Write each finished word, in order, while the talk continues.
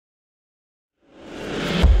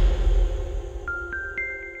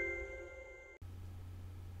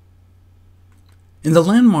In the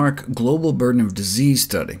landmark Global Burden of Disease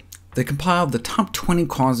study, they compiled the top 20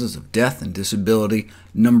 causes of death and disability.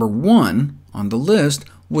 Number 1 on the list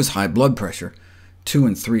was high blood pressure. 2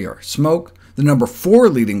 and 3 are smoke. The number 4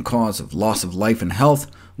 leading cause of loss of life and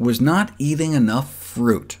health was not eating enough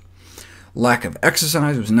fruit. Lack of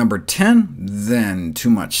exercise was number 10, then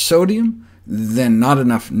too much sodium, then not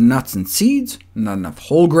enough nuts and seeds, not enough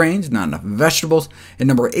whole grains, not enough vegetables, and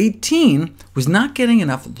number 18 was not getting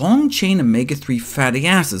enough long-chain omega-3 fatty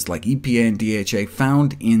acids like EPA and DHA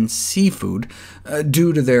found in seafood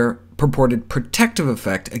due to their purported protective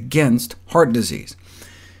effect against heart disease.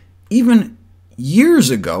 Even years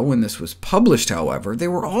ago, when this was published, however, they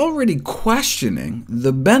were already questioning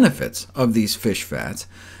the benefits of these fish fats,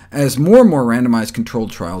 as more and more randomized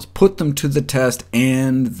controlled trials put them to the test,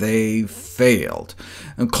 and they failed,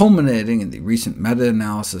 culminating in the recent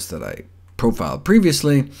meta-analysis that I profiled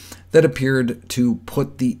previously that appeared to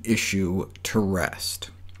put the issue to rest.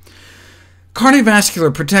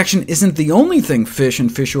 Cardiovascular protection isn't the only thing fish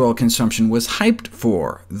and fish oil consumption was hyped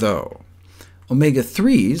for, though.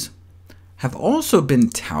 Omega-3s have also been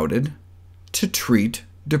touted to treat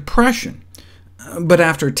depression. But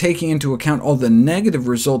after taking into account all the negative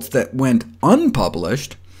results that went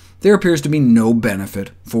unpublished, there appears to be no benefit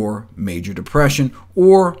for major depression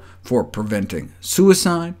or for preventing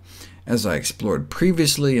suicide, as I explored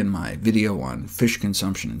previously in my video on fish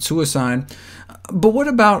consumption and suicide. But what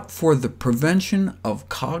about for the prevention of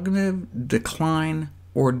cognitive decline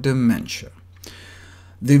or dementia?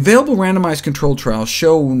 The available randomized controlled trials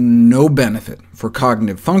show no benefit for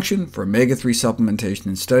cognitive function for omega-3 supplementation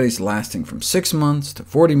in studies lasting from 6 months to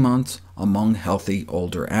 40 months among healthy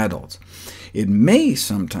older adults. It may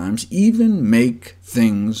sometimes even make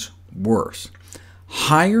things worse.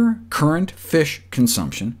 Higher current fish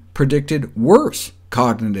consumption predicted worse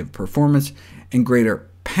cognitive performance, and greater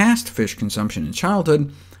past fish consumption in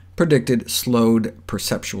childhood predicted slowed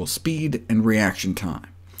perceptual speed and reaction time.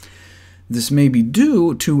 This may be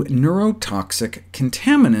due to neurotoxic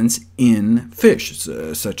contaminants in fish,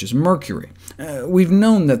 such as mercury. We've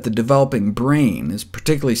known that the developing brain is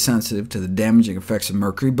particularly sensitive to the damaging effects of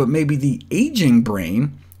mercury, but maybe the aging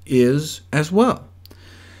brain is as well.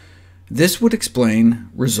 This would explain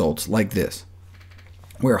results like this,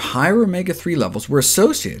 where higher omega-3 levels were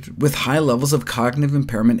associated with high levels of cognitive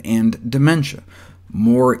impairment and dementia.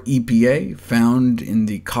 More EPA found in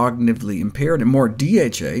the cognitively impaired, and more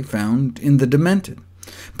DHA found in the demented,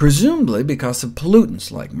 presumably because of pollutants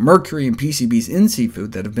like mercury and PCBs in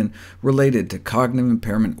seafood that have been related to cognitive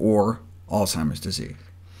impairment or Alzheimer's disease.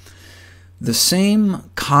 The same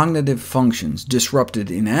cognitive functions disrupted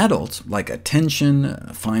in adults, like attention,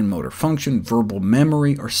 fine motor function, verbal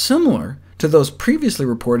memory, are similar to those previously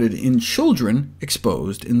reported in children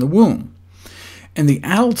exposed in the womb. And the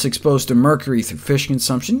adults exposed to mercury through fish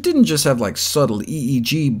consumption didn't just have subtle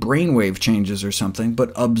EEG brainwave changes or something,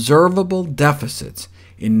 but observable deficits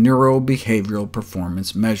in neurobehavioral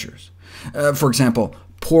performance measures. For example,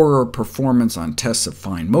 poorer performance on tests of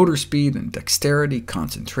fine motor speed and dexterity,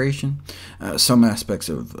 concentration. Some aspects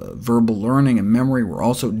of verbal learning and memory were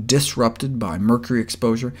also disrupted by mercury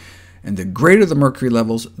exposure, and the greater the mercury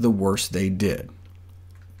levels, the worse they did.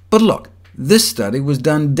 But look, this study was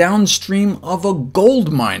done downstream of a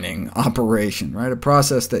gold mining operation, a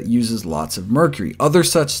process that uses lots of mercury. Other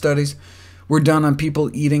such studies were done on people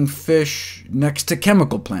eating fish next to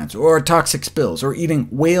chemical plants, or toxic spills, or eating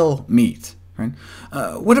whale meat.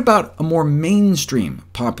 What about a more mainstream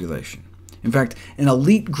population? In fact, an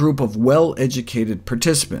elite group of well-educated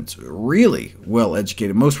participants, really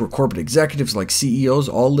well-educated, most were corporate executives like CEOs,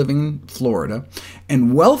 all living in Florida,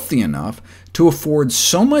 and wealthy enough to afford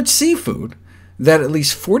so much seafood that at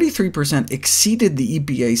least 43% exceeded the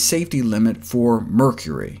EPA safety limit for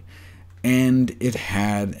mercury, and it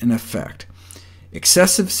had an effect.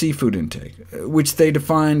 Excessive seafood intake, which they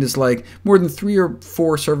defined as more than 3 or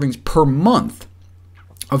 4 servings per month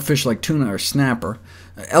of fish like tuna or snapper,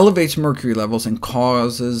 elevates mercury levels and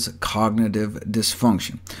causes cognitive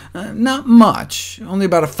dysfunction. Not much, only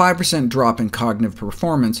about a 5% drop in cognitive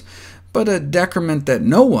performance, but a decrement that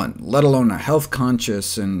no one, let alone a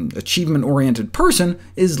health-conscious and achievement-oriented person,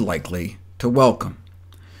 is likely to welcome.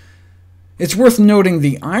 It's worth noting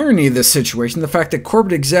the irony of this situation, the fact that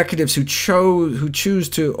corporate executives who choose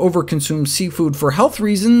to overconsume seafood for health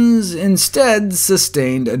reasons instead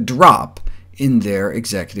sustained a drop in their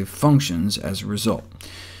executive functions as a result.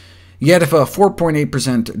 Yet if a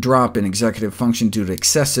 4.8% drop in executive function due to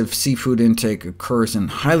excessive seafood intake occurs in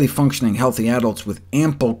highly functioning healthy adults with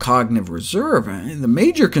ample cognitive reserve, the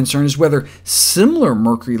major concern is whether similar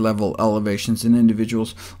mercury level elevations in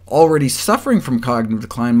individuals already suffering from cognitive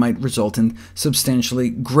decline might result in substantially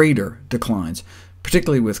greater declines,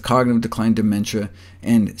 particularly with cognitive decline, dementia,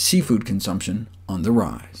 and seafood consumption on the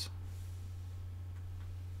rise.